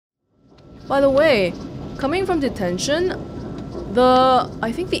By the way, coming from detention,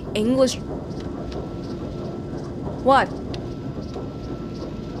 I think the English... What?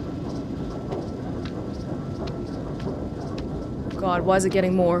 God, why is it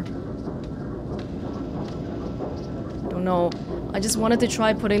getting more? Don't know. I just wanted to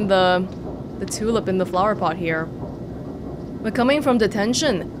try putting the tulip in the flower pot here. But coming from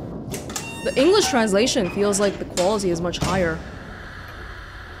detention, the English translation feels like the quality is much higher.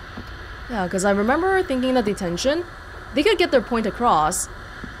 Yeah, because I remember thinking that detention, they could get their point across,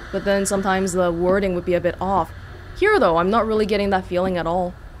 but then sometimes the wording would be a bit off. Here though, I'm not really getting that feeling at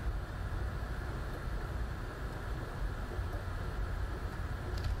all.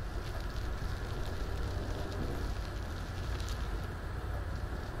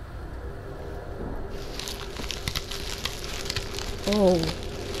 Oh.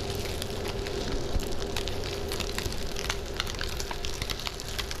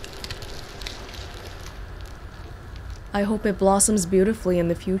 I hope it blossoms beautifully in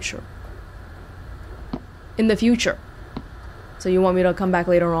the future. In the future. So you want me to come back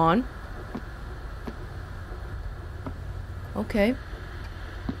later on? Okay.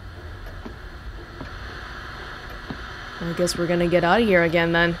 I guess we're gonna get out of here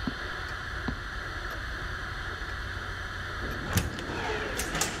again then.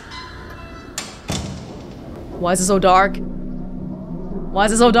 Why is it so dark? Why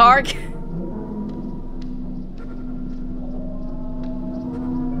is it so dark?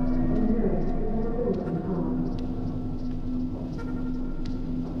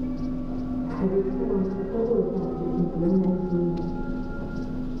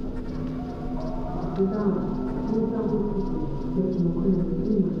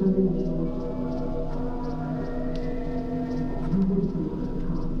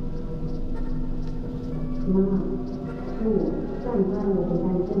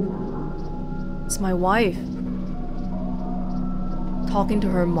 It's my wife. Talking to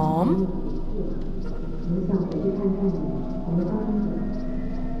her mom?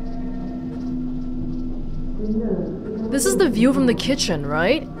 This is the view from the kitchen,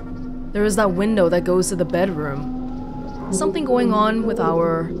 right? There is that window that goes to the bedroom. Something going on with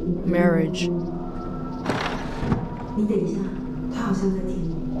our marriage.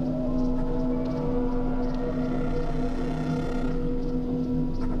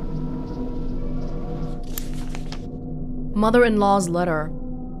 Mother-in-law's letter.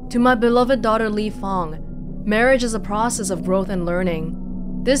 To my beloved daughter Li Feng, marriage is a process of growth and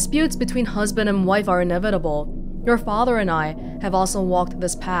learning. Disputes between husband and wife are inevitable. Your father and I have also walked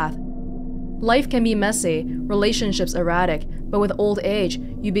this path. Life can be messy, relationships erratic, but with old age,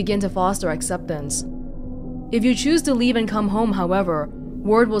 you begin to foster acceptance. If you choose to leave and come home, however,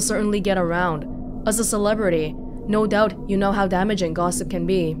 word will certainly get around. As a celebrity, no doubt you know how damaging gossip can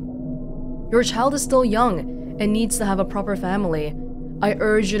be. Your child is still young and needs to have a proper family. I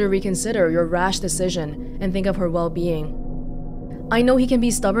urge you to reconsider your rash decision and think of her well-being. I know he can be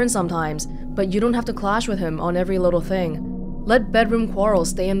stubborn sometimes, but you don't have to clash with him on every little thing. Let bedroom quarrels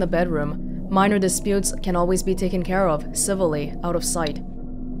stay in the bedroom. Minor disputes can always be taken care of, civilly, out of sight.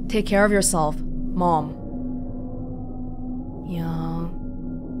 Take care of yourself, Mom. Yeah.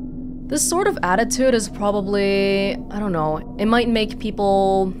 This sort of attitude is probably, I don't know, it might make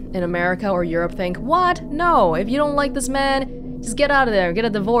people in America or Europe think, what? No, if you don't like this man, just get out of there, get a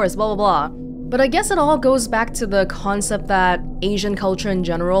divorce, blah blah blah. But I guess it all goes back to the concept that Asian culture in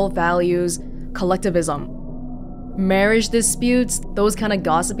general values collectivism. Marriage disputes, those kind of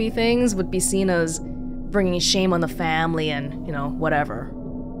gossipy things would be seen as bringing shame on the family and, you know, whatever.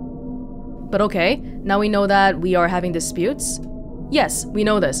 But okay, now we know that we are having disputes. Yes, we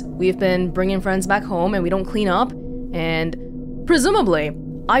know this. We've been bringing friends back home and we don't clean up. And presumably,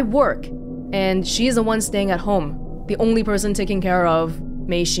 I work. And she's the one staying at home. The only person taking care of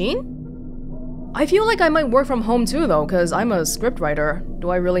Mei Xin? I feel like I might work from home too though, because I'm a scriptwriter. Do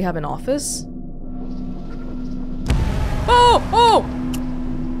I really have an office? Oh! Oh!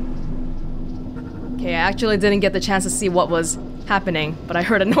 Okay, I actually didn't get the chance to see what was happening, but I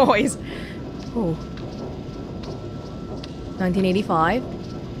heard a noise. Oh. 1985.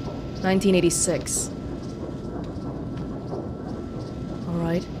 1986.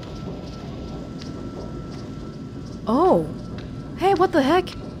 Alright. Oh! Hey, what the heck?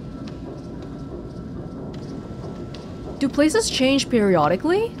 Do places change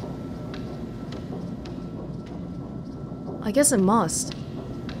periodically? I guess it must.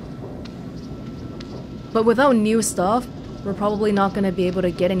 But without new stuff, we're probably not gonna be able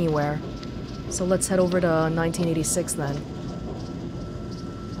to get anywhere. So let's head over to 1986 then.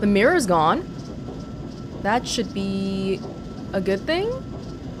 The mirror's gone. That should be a good thing?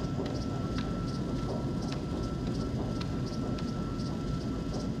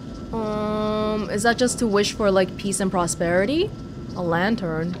 Is that just to wish for like peace and prosperity? A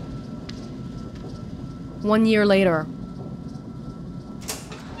lantern. 1 year later.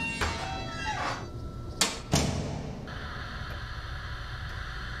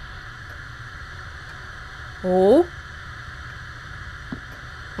 Oh?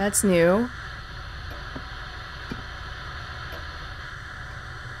 That's new.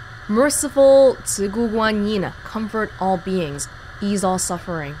 Merciful Zi Gu Guan Yin, comfort all beings, ease all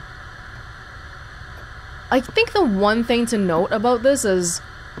suffering. I think the one thing to note about this is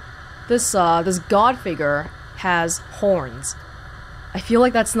this god figure has horns. I feel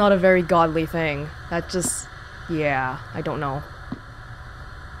like that's not a very godly thing. That just, yeah, I don't know.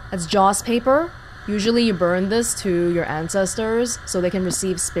 That's Joss paper. Usually you burn this to your ancestors so they can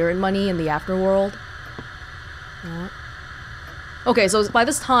receive spirit money in the afterworld. Yeah. Okay, so by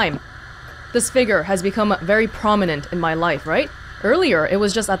this time, this figure has become very prominent in my life, right? Earlier, it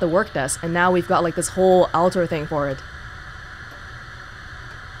was just at the work desk, and now we've got like this whole altar thing for it.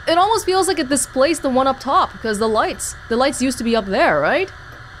 It almost feels like it displaced the one up top, because the lights used to be up there, right?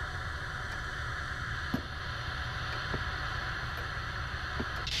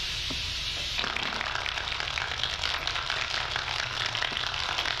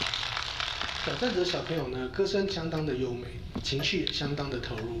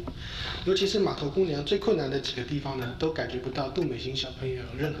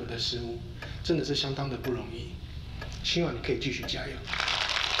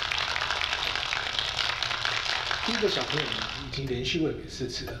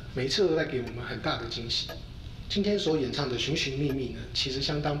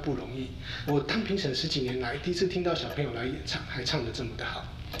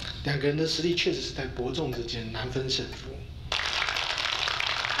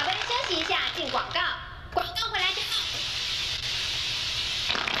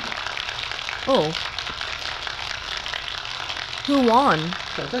 Oh. Who won?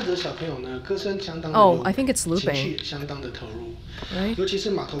 Oh, I think it's looping. Right?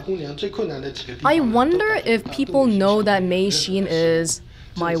 I wonder if people know that Mei Xin is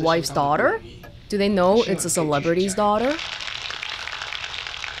my wife's daughter? Do they know it's a celebrity's daughter?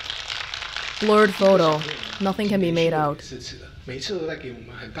 Blurred photo. Nothing can be made out. Mei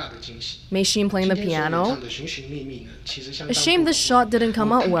Xin playing the piano. A shame this shot didn't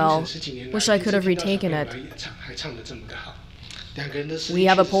come out well. Wish I could have retaken it. We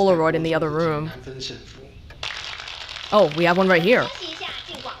have a Polaroid in the other room. Oh, we have one right here.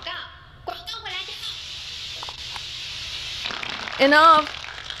 Enough!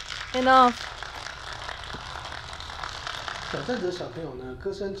 Enough.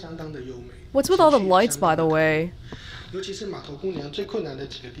 What's with all the lights, by the way?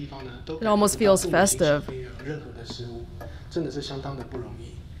 It almost feels festive.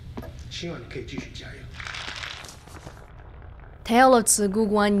 Tale of Zi Gu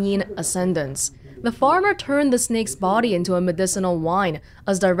Guan Yin Ascendance. The farmer turned the snake's body into a medicinal wine,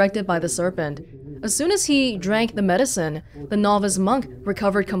 as directed by the serpent. As soon as he drank the medicine, the novice monk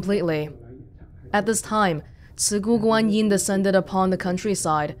recovered completely. At this time, Zi Gu Guan Yin descended upon the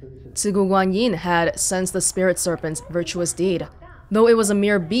countryside. Zi Gu Guan Yin had sensed the spirit serpent's virtuous deed. Though it was a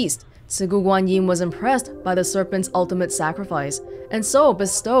mere beast, Zi Gu Guan Yin was impressed by the serpent's ultimate sacrifice, and so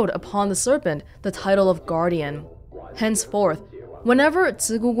bestowed upon the serpent the title of guardian. Henceforth, whenever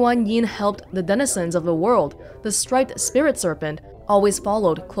Zi Gu Guan Yin helped the denizens of the world, the striped spirit serpent always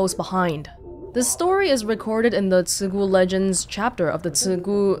followed close behind. This story is recorded in the Zi Gu Legends chapter of the Zi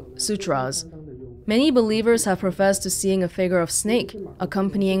Gu Sutras. Many believers have professed to seeing a figure of snake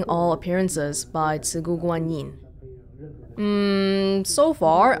accompanying all appearances by Zi Gu Guan Yin. So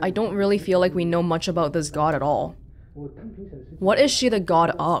far, I don't really feel like we know much about this god at all. What is she the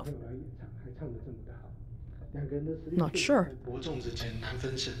god of? Not sure.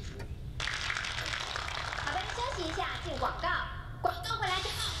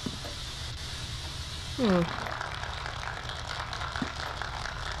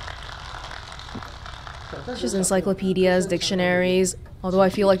 Just encyclopedias, dictionaries, although I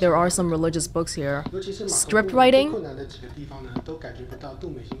feel like there are some religious books here. Script writing?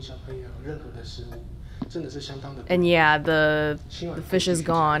 And yeah, the fish is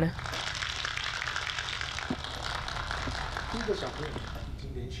gone.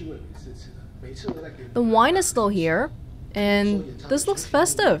 The wine is still here, and this looks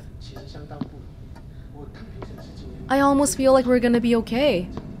festive. I almost feel like we're gonna be okay.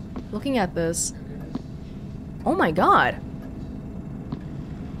 Looking at this. Oh my god.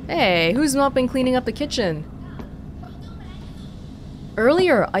 Hey, who's not been cleaning up the kitchen?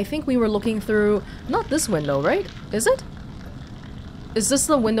 Earlier, I think we were looking through... not this window, right? Is it? Is this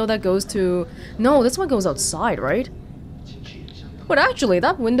the window that goes to... No, this one goes outside, right? But actually,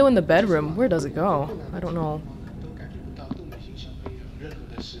 that window in the bedroom, where does it go? I don't know.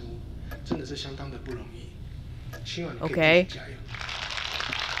 Okay.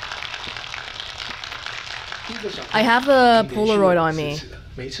 I have a Polaroid on me.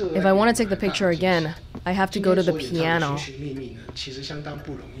 If I want to take the picture again, I have to go to the piano.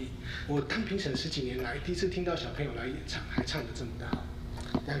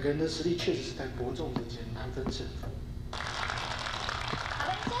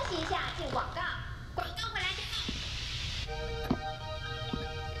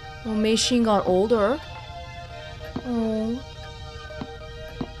 Well, Mei Xin got older. Oh.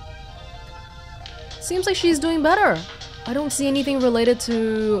 Seems like she's doing better. I don't see anything related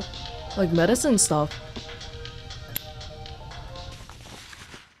to, like, medicine stuff.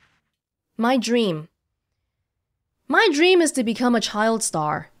 My dream. My dream is to become a child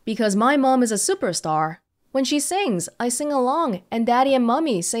star, because my mom is a superstar. When she sings, I sing along, and daddy and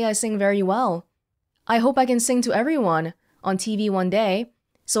mommy say I sing very well. I hope I can sing to everyone on TV one day,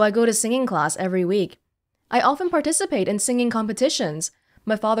 so I go to singing class every week. I often participate in singing competitions.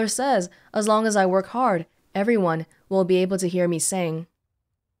 My father says, as long as I work hard, everyone will be able to hear me sing.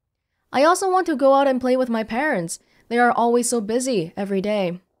 I also want to go out and play with my parents. They are always so busy every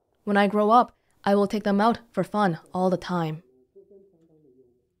day. When I grow up, I will take them out for fun all the time.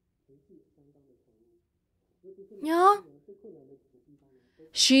 Yeah?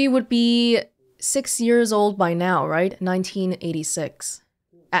 She would be 6 years old by now, right? 1986.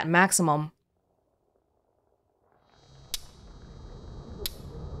 At maximum.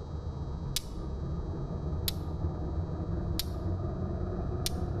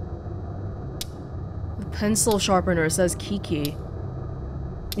 The pencil sharpener says Kiki.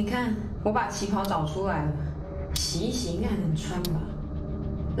 你看，我把旗袍找出来了，洗一洗应该能穿吧。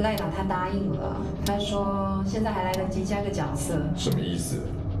赖达他答应了，他说现在还来得及加个角色。什么意思？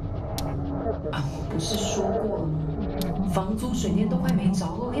啊，我不是说过了吗？房租水电都快没着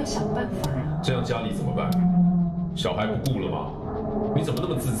落，要想办法呀。这样家里怎么办？小孩不顾了吗？你怎么那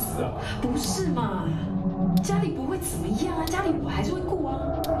么自私啊？不是嘛，家里不会怎么样啊，家里我还是会顾啊。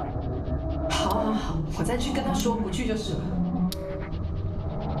好好好，我再去跟他说，不去就是了。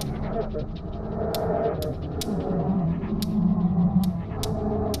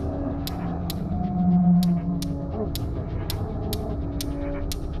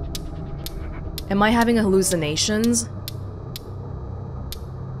 Am I having hallucinations?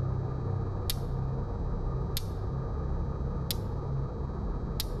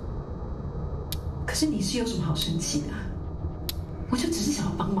 可是你是有什么好生气的？我就只是想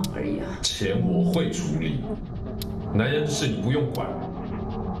要帮忙而已啊。钱我会处理，男人的事你不用管。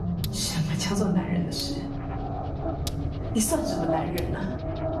什么叫做男人的事？你算什么男人啊？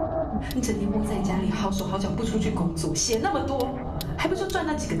你整天窝在家里，好手好脚不出去工作，写那么多，还不就赚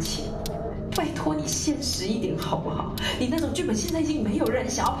那几个钱？ 拜托你现实一点好不好？你那种剧本现在已经没有人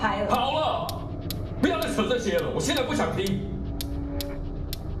想要拍了。好了，不要再扯这些了，我现在不想听。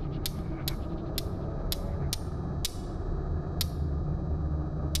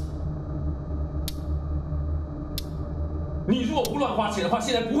你如果不乱花钱的话，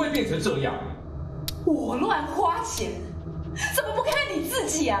现在不会变成这样。我乱花钱？怎么不看看你自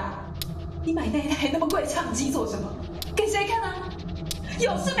己啊？你买那一台那么贵的唱机做什么？给谁看啊？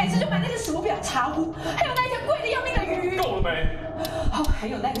 有事没事就买那个手表、茶壶，还有那一条贵的要命的鱼。够了没？哦，还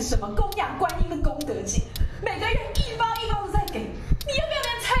有那个什么供养观音的功德金，每个月一包一包的在给。你要不要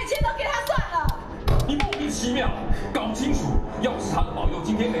连菜钱都给他算了？你莫名其妙，搞清楚，要是他的保佑，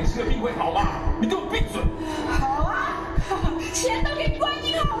今天没吃个病会好吗？你给我闭嘴！好啊，钱都给观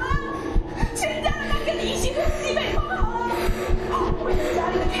音好了，全家人都跟你一起喝西北风好了。为了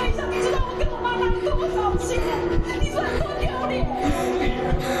家里的开销，你知道我跟我妈拿了多少钱？你说多丢脸！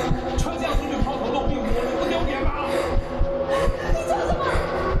 穿这样出去抛头露面，我能不丢脸吗？你做什么？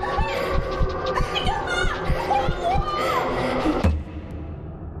你干嘛？还我！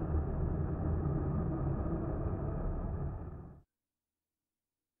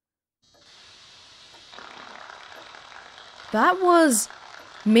 That was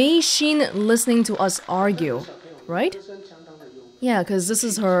Mei Xin listening to us argue, right? Yeah, because this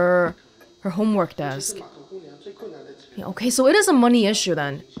is her homework desk. Yeah, okay, so it is a money issue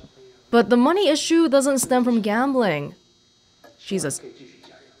then. But the money issue doesn't stem from gambling. Jesus.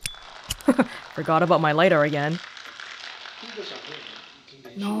 Forgot about my lighter again.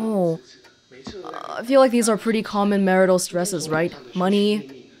 No. I feel like these are pretty common marital stresses, right?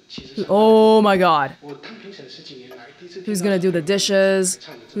 Money. Oh my god. Who's gonna do the dishes?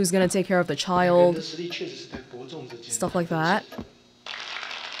 Who's gonna take care of the child? Stuff like that.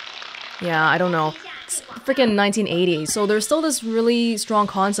 Yeah, I don't know. It's freaking 1980s, so there's still this really strong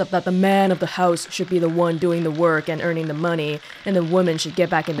concept that the man of the house should be the one doing the work and earning the money, and the woman should get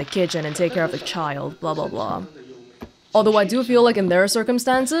back in the kitchen and take care of the child, blah blah blah. Although I do feel like in their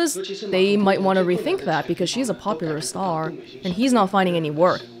circumstances, they might want to rethink that because she's a popular star, and he's not finding any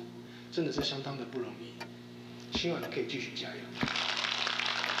work. You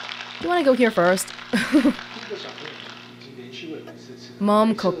want to go here first?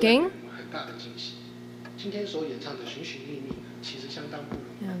 Mom cooking?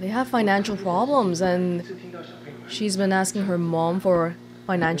 Yeah, they have financial problems, and she's been asking her mom for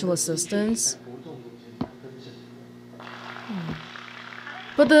financial assistance.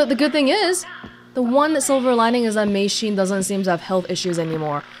 But the good thing is, the one silver lining is that Mei Xin doesn't seem to have health issues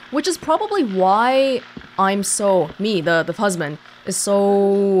anymore, which is probably why the husband, is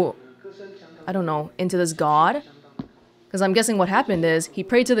so, I don't know, into this god. Because I'm guessing what happened is, he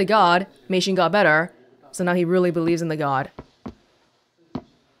prayed to the god, Mei Xin got better, so now he really believes in the god.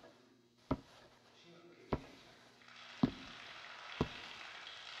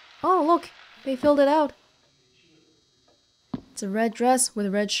 Oh, look, they filled it out. It's a red dress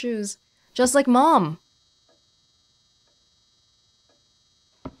with red shoes. Just like Mom.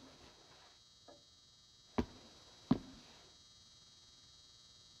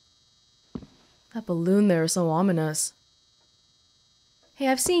 That balloon there is so ominous. Hey,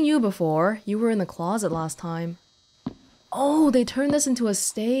 I've seen you before. You were in the closet last time. Oh, they turned this into a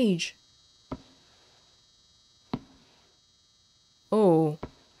stage. Oh,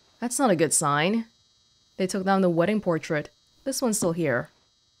 that's not a good sign. They took down the wedding portrait. This one's still here.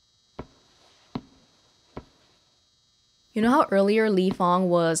 You know how earlier Li Fang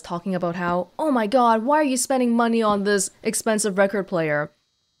was talking about how, oh my god, why are you spending money on this expensive record player?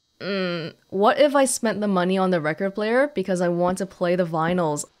 What if I spent the money on the record player because I want to play the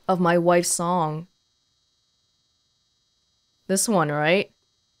vinyls of my wife's song? This one, right?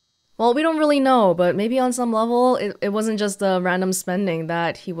 Well, we don't really know, but maybe on some level, it wasn't just a random spending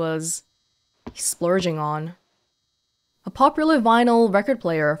that he's splurging on. A popular vinyl record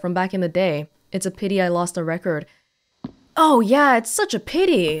player from back in the day. It's a pity I lost a record. Oh yeah, it's such a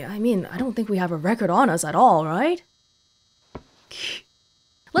pity. I mean, I don't think we have a record on us at all, right?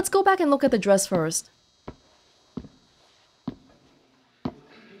 Let's go back and look at the dress first.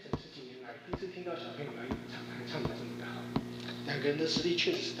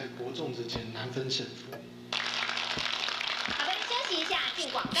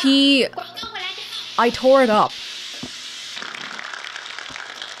 I tore it up.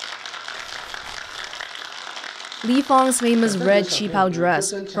 Li Fang's famous red qipao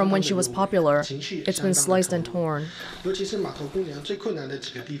dress from when she was popular. It's been sliced and torn.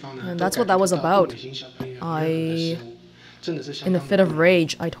 And that's what that was about. In a fit of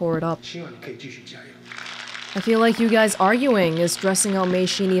rage, I tore it up. I feel like you guys arguing is stressing out Mei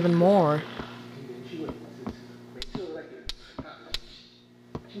Xin even more.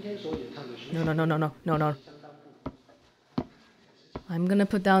 No. I'm gonna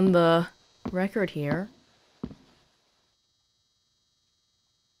put down the record here.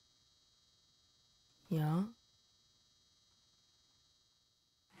 Yeah.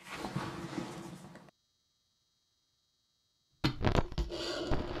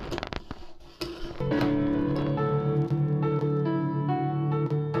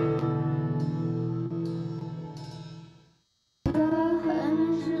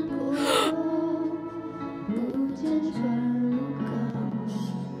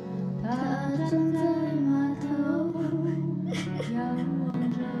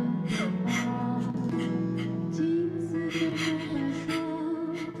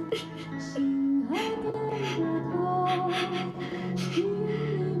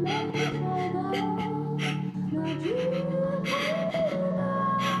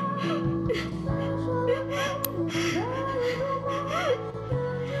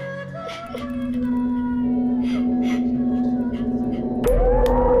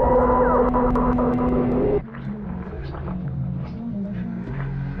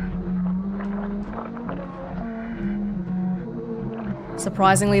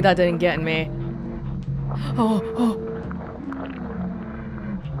 Surprisingly, that didn't get me. Oh,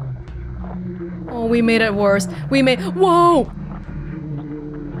 we made it worse. Whoa!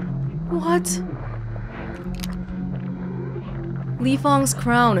 What? Li Fang's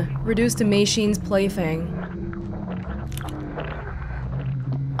crown, reduced to Mei Xin's plaything.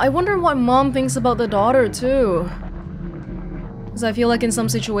 I wonder what Mom thinks about the daughter, too. Because I feel like in some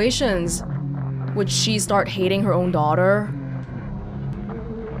situations, would she start hating her own daughter?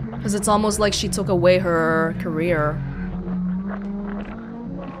 Because it's almost like she took away her career.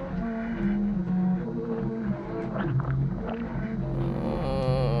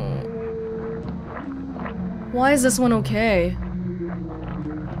 Why is this one okay?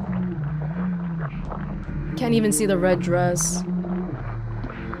 Can't even see the red dress.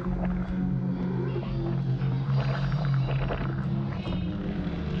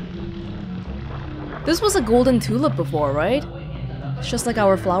 This was a golden tulip before, right? It's just like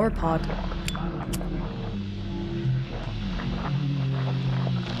our flower pot.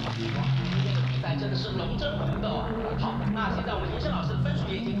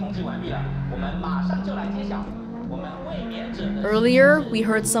 Earlier, we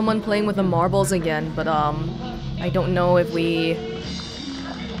heard someone playing with the marbles again, but I don't know if we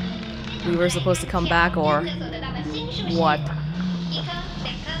were supposed to come back or what.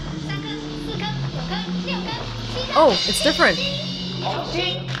 Oh, it's different.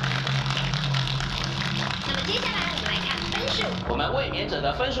 我们卫冕者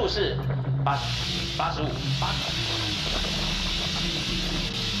的分数是85。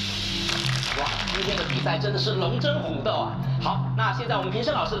哇，今天的比赛真的是龙争虎斗啊！好，那现在我们评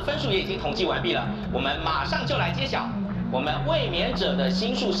审老师的分数也已经统计完毕了，我们马上就来揭晓我们卫冕者的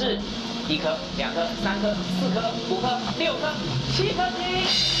星数是1颗、2颗、3颗、4颗、5颗、6颗、7颗星。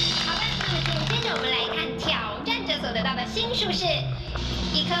好的，那么紧接着我们来看挑战者所得到的星数是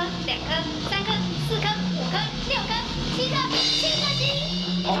1颗、2颗、3颗、4颗、5颗、6颗、7颗、7颗星，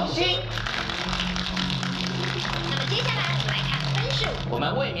红星。那么接下来我们来看分数，我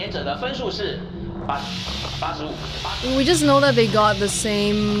们卫冕者的分数是85。We just know that they got the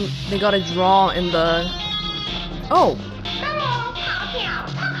same. They got a draw in the. Oh.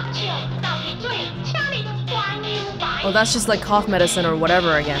 Oh, that's just like cough medicine or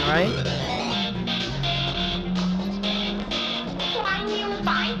whatever again, right?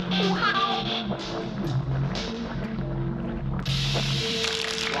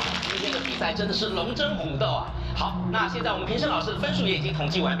 Wow, 真的是龙争虎斗啊！好，那现在我们评审老师的分数也已经统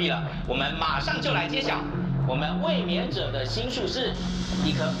计完毕了，我们马上就来揭晓我们卫冕者的星数是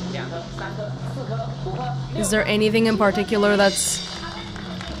1颗、2颗、3颗、4颗、5颗。Is there anything in particular that's?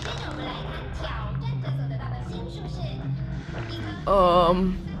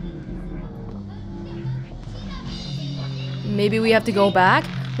 Maybe we have to go back?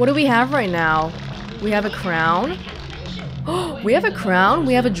 What do we have right now? We have a crown. We have a crown,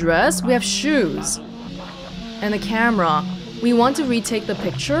 we have a dress, we have shoes. And a camera. We want to retake the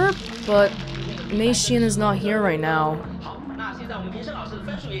picture, but Mei Xin is not here right now.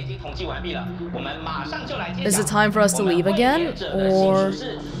 Is it time for us to leave again? Or...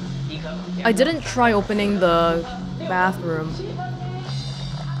 I didn't try opening the bathroom.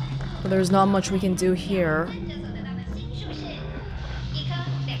 But there's not much we can do here.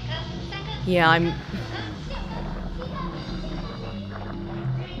 Yeah, I'm...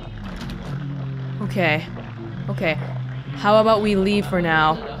 Okay. Okay. How about we leave for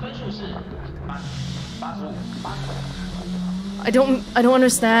now? I don't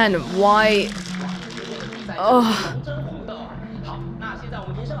understand why... Ugh.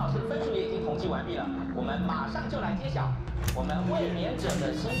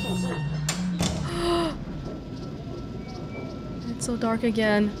 It's so dark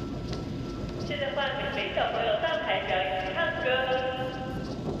again.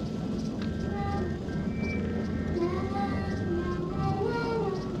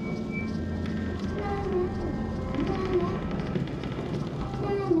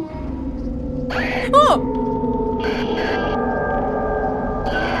 Oh!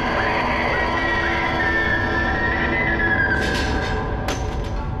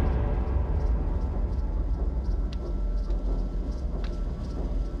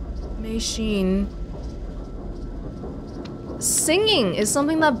 Mei Xin. Singing is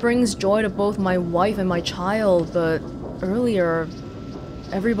something that brings joy to both my wife and my child, but earlier,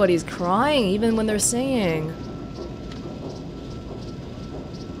 everybody's crying even when they're singing.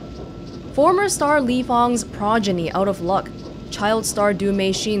 Former star Li Fang's progeny out of luck. Child star Du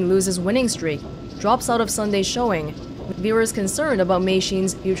Mei Xin loses winning streak, drops out of Sunday showing, with viewers concerned about Mei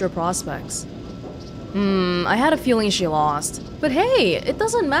Xin's future prospects. I had a feeling she lost. But hey, it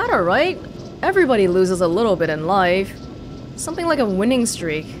doesn't matter, right? Everybody loses a little bit in life. Something like a winning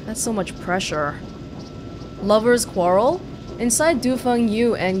streak, that's so much pressure. Lovers quarrel? Inside Du Feng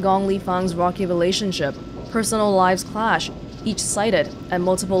Yu and Gong Li Fang's rocky relationship, personal lives clash, each cited at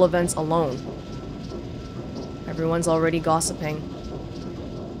multiple events alone. Everyone's already gossiping.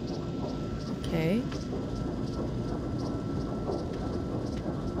 Okay.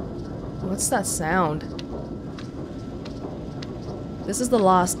 What's that sound? This is the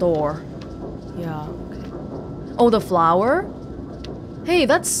last door. Yeah, okay. Oh, the flower? Hey,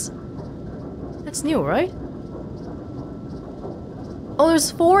 that's new, right? Oh, there's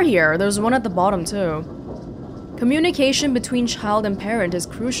 4 here. There's one at the bottom, too. Communication between child and parent is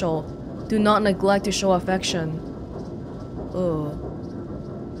crucial. Do not neglect to show affection. Ugh.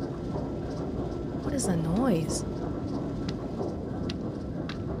 What is that noise?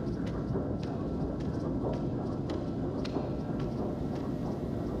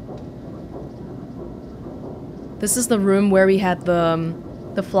 This is the room where we had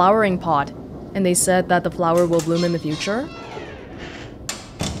the flowering pot, and they said that the flower will bloom in the future.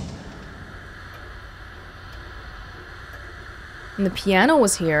 And the piano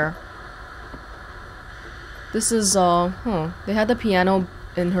was here. This is, they had the piano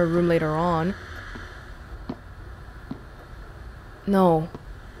in her room later on. No,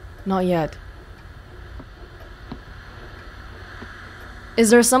 not yet. Is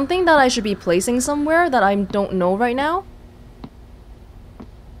there something that I should be placing somewhere that I don't know right now?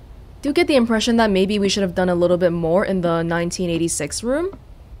 Do get the impression that maybe we should have done a little bit more in the 1986 room,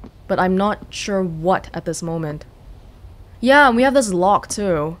 but I'm not sure what at this moment. Yeah, and we have this lock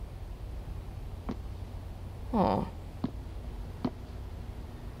too. Oh.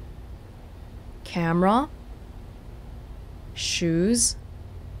 Camera. Shoes.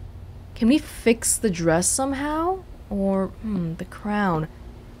 Can we fix the dress somehow? Or, the crown.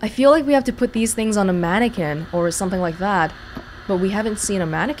 I feel like we have to put these things on a mannequin or something like that. But we haven't seen a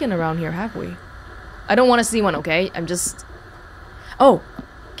mannequin around here, have we? I don't want to see one, okay? I'm just... Oh!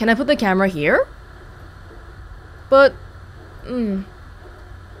 Can I put the camera here? But...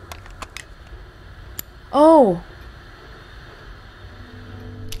 Oh!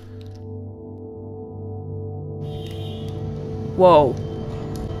 Whoa.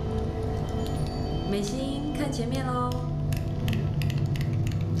 美心，看前面咯。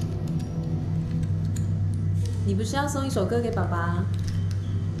你不是要送一首歌给爸爸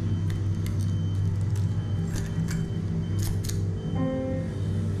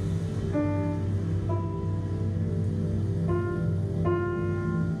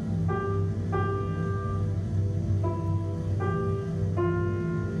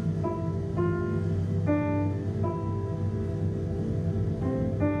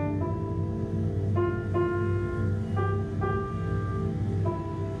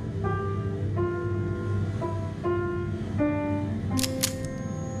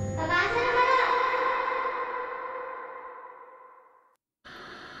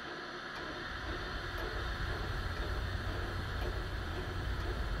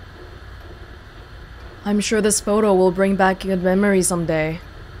？I'm sure this photo will bring back good memories someday.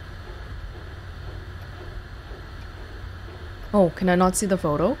 Oh, can I not see the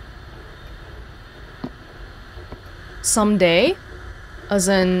photo? Someday? As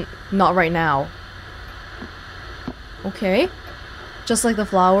in, not right now. Okay. Just like the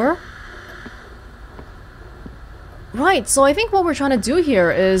flower. Right, so I think what we're trying to do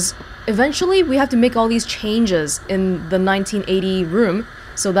here is eventually we have to make all these changes in the 1980 room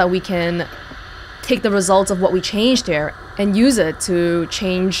so that we can take the results of what we changed here and use it to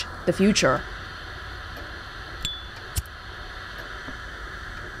change the future.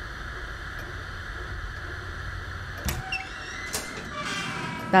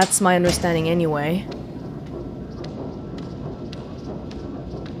 That's my understanding anyway.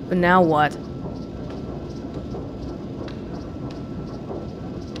 But now what?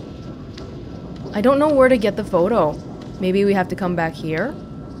 I don't know where to get the photo. Maybe we have to come back here?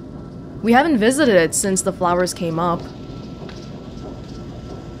 We haven't visited it since the flowers came up.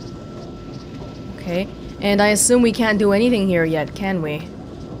 Okay, and I assume we can't do anything here yet, can we?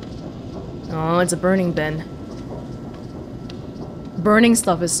 Oh, it's a burning bin. Burning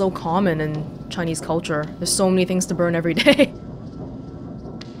stuff is so common in Chinese culture. There's so many things to burn every day.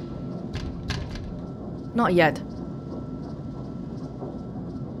 Not yet.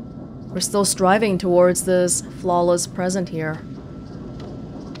 We're still striving towards this flawless present here.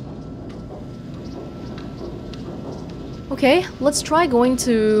 Okay, let's try going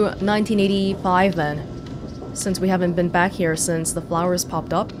to 1985 then, since we haven't been back here since the flowers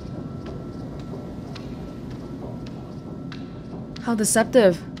popped up. How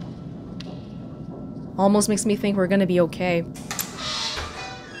deceptive. Almost makes me think we're gonna be okay.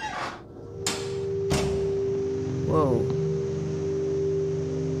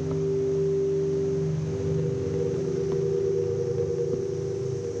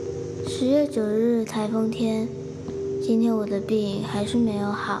 Whoa.10月9日台风天，今天我的病还是没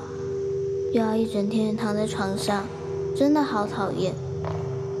有好，又要一整天躺在床上，真的好讨厌。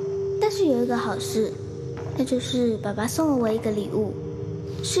但是有一个好事，那就是爸爸送了我一个礼物，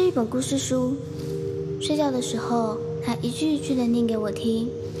是一本故事书。睡觉的时候，他一句一句的念给我听，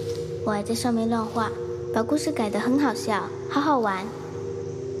我还在上面乱画，把故事改得很好笑，好好玩。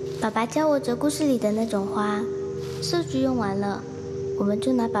爸爸教我折故事里的那种花，色纸用完了，我们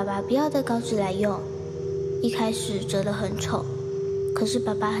就拿爸爸不要的稿纸来用。一开始折得很丑，可是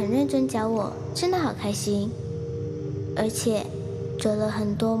爸爸很认真教我，真的好开心。而且折了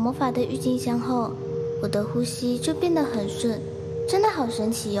很多魔法的郁金香后，我的呼吸就变得很顺，真的好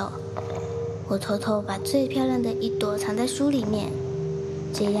神奇哦。我偷偷把最漂亮的一朵藏在书里面，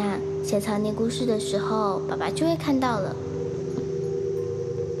这样下场念故事的时候，爸爸就会看到了。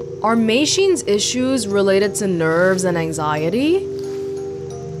Are Meishin's issues related to nerves and anxiety?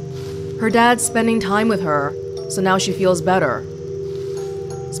 Her dad's spending time with her, so now she feels better.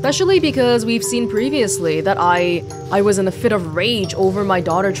 Especially because we've seen previously that I was in a fit of rage over my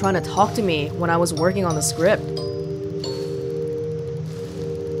daughter trying to talk to me when I was working on the script.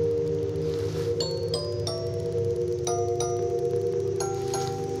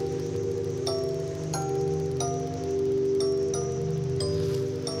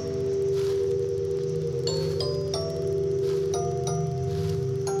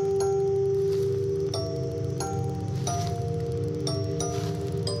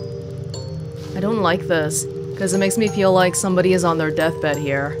 I don't like this, because it makes me feel like somebody is on their deathbed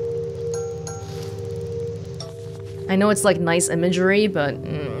here. I know it's like nice imagery, but...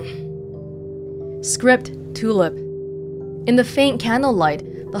 Script, Tulip. In the faint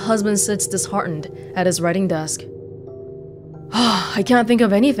candlelight, the husband sits disheartened at his writing desk. I can't think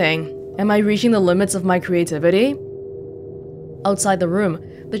of anything. Am I reaching the limits of my creativity? Outside the room,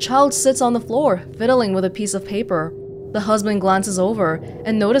 the child sits on the floor, fiddling with a piece of paper. The husband glances over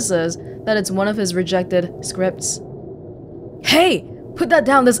and notices that it's one of his rejected scripts. Hey! Put that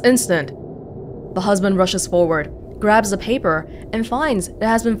down this instant! The husband rushes forward, grabs the paper, and finds it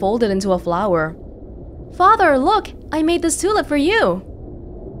has been folded into a flower. Father, look! I made this tulip for you!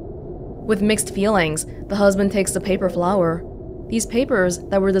 With mixed feelings, the husband takes the paper flower. These papers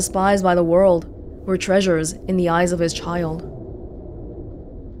that were despised by the world were treasures in the eyes of his child.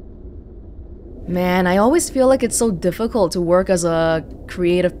 Man, I always feel like it's so difficult to work as a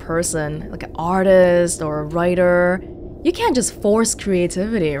creative person, like an artist or a writer. You can't just force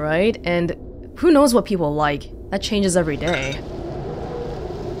creativity, right? And who knows what people like? That changes every day.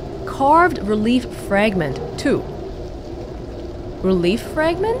 Carved relief fragment 2. Relief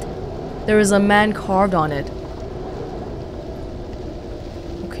fragment? There is a man carved on it.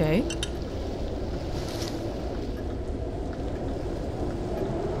 Okay.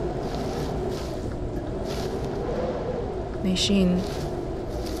 Machine.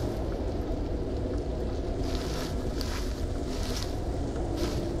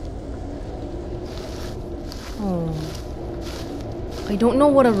 Oh. I don't know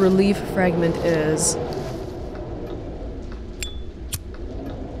what a relief fragment is.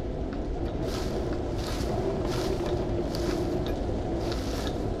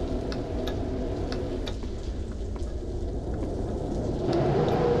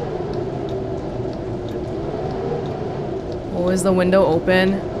 Oh, is the window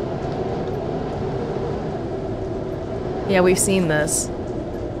open? Yeah, we've seen this.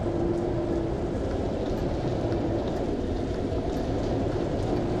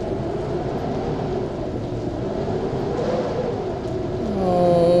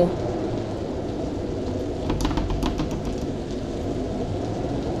 Oh.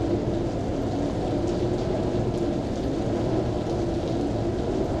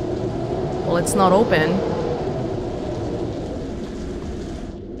 Well, it's not open.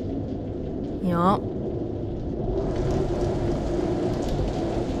 Yeah.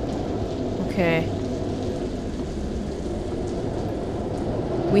 Okay.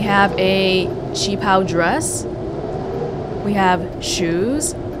 We have a qipao dress. We have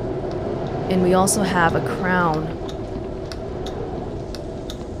shoes. And we also have a crown.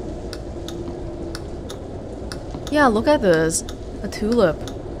 Yeah, look at this. A tulip.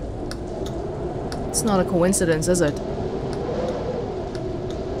 It's not a coincidence, is it?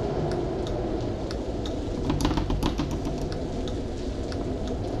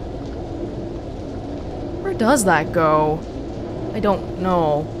 Where does that go? I don't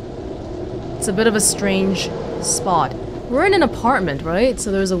know. It's a bit of a strange spot. We're in an apartment, right?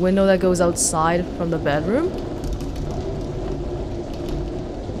 So there's a window that goes outside from the bedroom.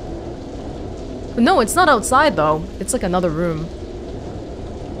 But no, it's not outside though. It's like another room.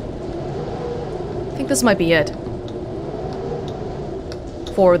 I think this might be it.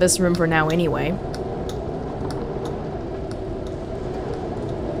 For this room for now anyway.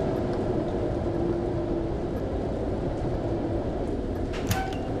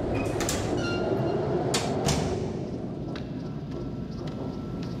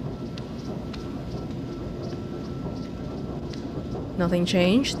 Nothing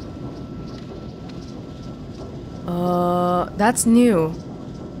changed? That's new.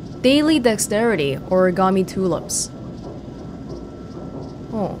 Daily dexterity, origami tulips.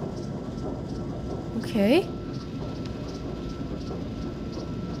 Oh. Okay.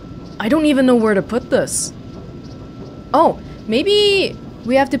 I don't even know where to put this. Oh, maybe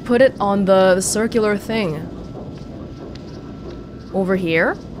we have to put it on the circular thing. Over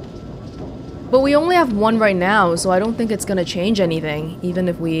here? But we only have one right now, so I don't think it's gonna change anything, even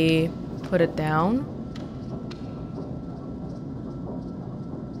if we put it down.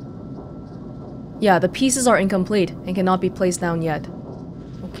 Yeah, the pieces are incomplete and cannot be placed down yet.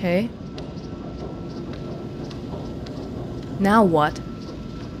 Okay. Now what?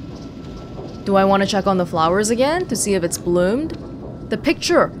 Do I want to check on the flowers again to see if it's bloomed? The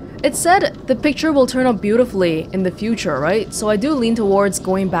picture! It said the picture will turn out beautifully in the future, right? So I do lean towards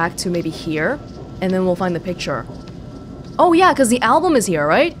going back to maybe here, and then we'll find the picture. Oh yeah, because the album is here,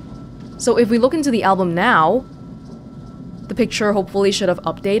 right? So if we look into the album now, the picture hopefully should have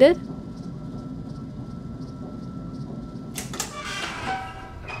updated.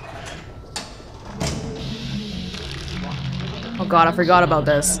 Oh god, I forgot about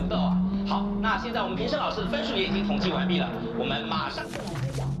this.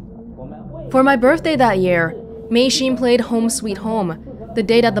 For my birthday that year, Mei Xin played Home Sweet Home. The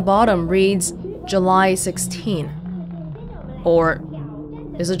date at the bottom reads July 16. Or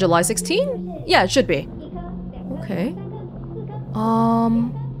is it July 16? Yeah, it should be. Okay. Oh,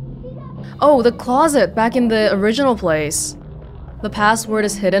 the closet back in the original place. The password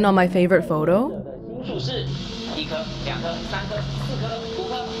is hidden on my favorite photo.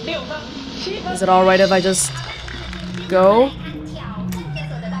 Is it alright if I just go?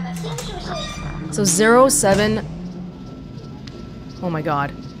 So 07... Oh my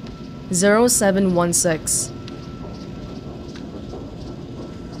god. 0716.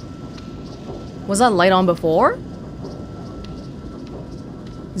 Was that light on before?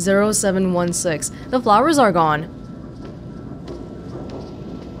 0716. The flowers are gone.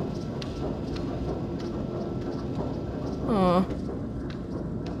 Oh.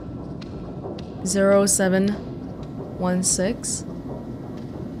 0716.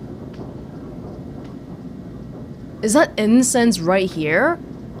 Is that incense right here?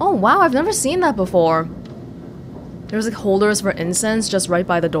 Oh wow, I've never seen that before. There's like holders for incense just right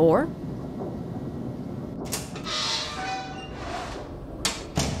by the door.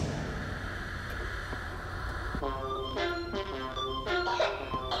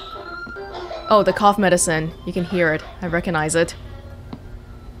 Oh, the cough medicine. You can hear it. I recognize it.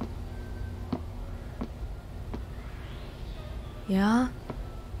 Yeah?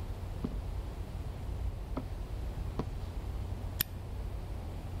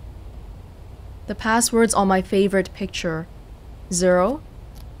 The password's on my favorite picture. 0,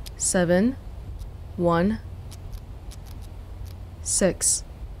 7, 1, 6.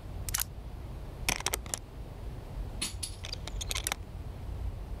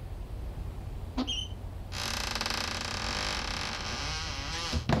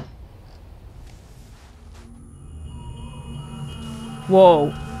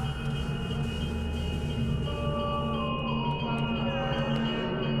 Whoa.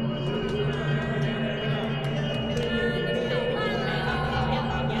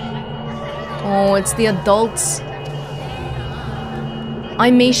 Oh, it's the adults.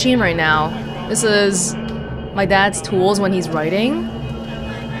 I'm Mei Xin right now. This is my dad's tools when he's writing.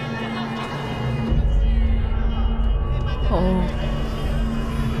 Oh.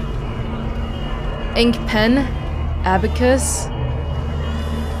 Ink pen, abacus.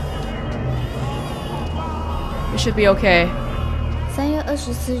 We should be okay. 3月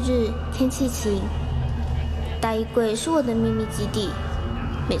24日，天气晴。大衣柜是我的秘密基地。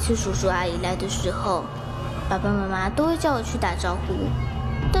每次叔叔阿姨来的时候，爸爸妈妈都会叫我去打招呼。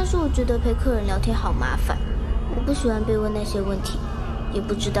但是我觉得陪客人聊天好麻烦，我不喜欢被问那些问题，也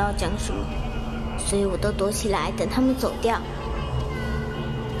不知道讲什么，所以我都躲起来等他们走掉。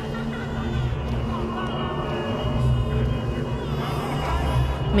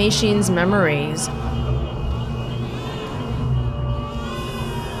Mei Xin's memories.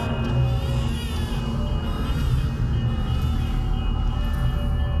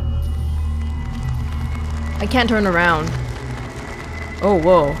 I can't turn around. Oh,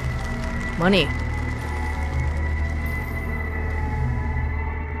 whoa. Money. "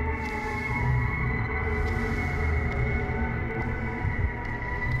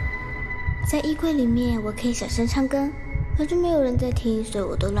在衣柜里面，我可以小声唱歌，可是没有人在听，所以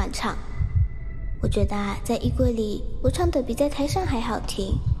我都乱唱。我觉得在衣柜里，我唱的比在台上还好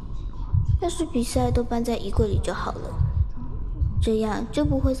听。要是比赛都办在衣柜里就好了，这样就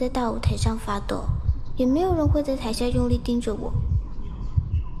不会在大舞台上发抖。也没有人会在台下用力盯着我。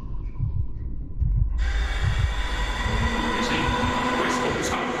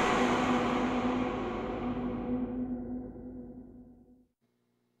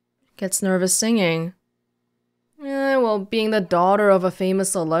Gets nervous singing. Well, being the daughter of a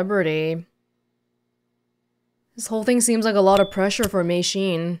famous celebrity. This whole thing seems like a lot of pressure for Mei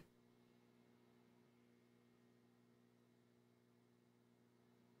Xin.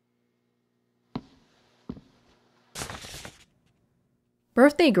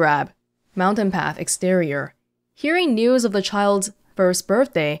 Birthday grab. Mountain path exterior. Hearing news of the child's first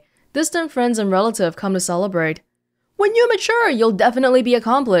birthday, distant friends and relatives come to celebrate. When you mature, you'll definitely be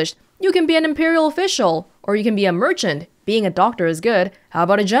accomplished. You can be an imperial official, or you can be a merchant. Being a doctor is good. How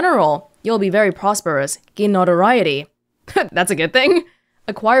about a general? You'll be very prosperous, gain notoriety. That's a good thing.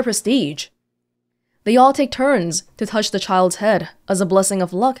 Acquire prestige. They all take turns to touch the child's head as a blessing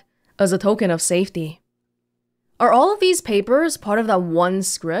of luck, as a token of safety. Are all of these papers part of that one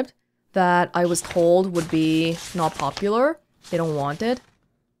script that I was told would be not popular? They don't want it?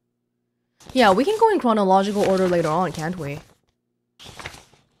 Yeah, we can go in chronological order later on, can't we?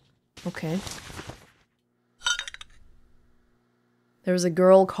 Okay. There's a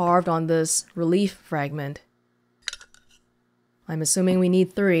girl carved on this relief fragment. I'm assuming we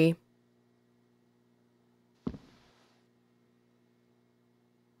need 3.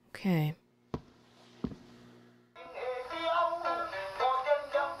 Okay.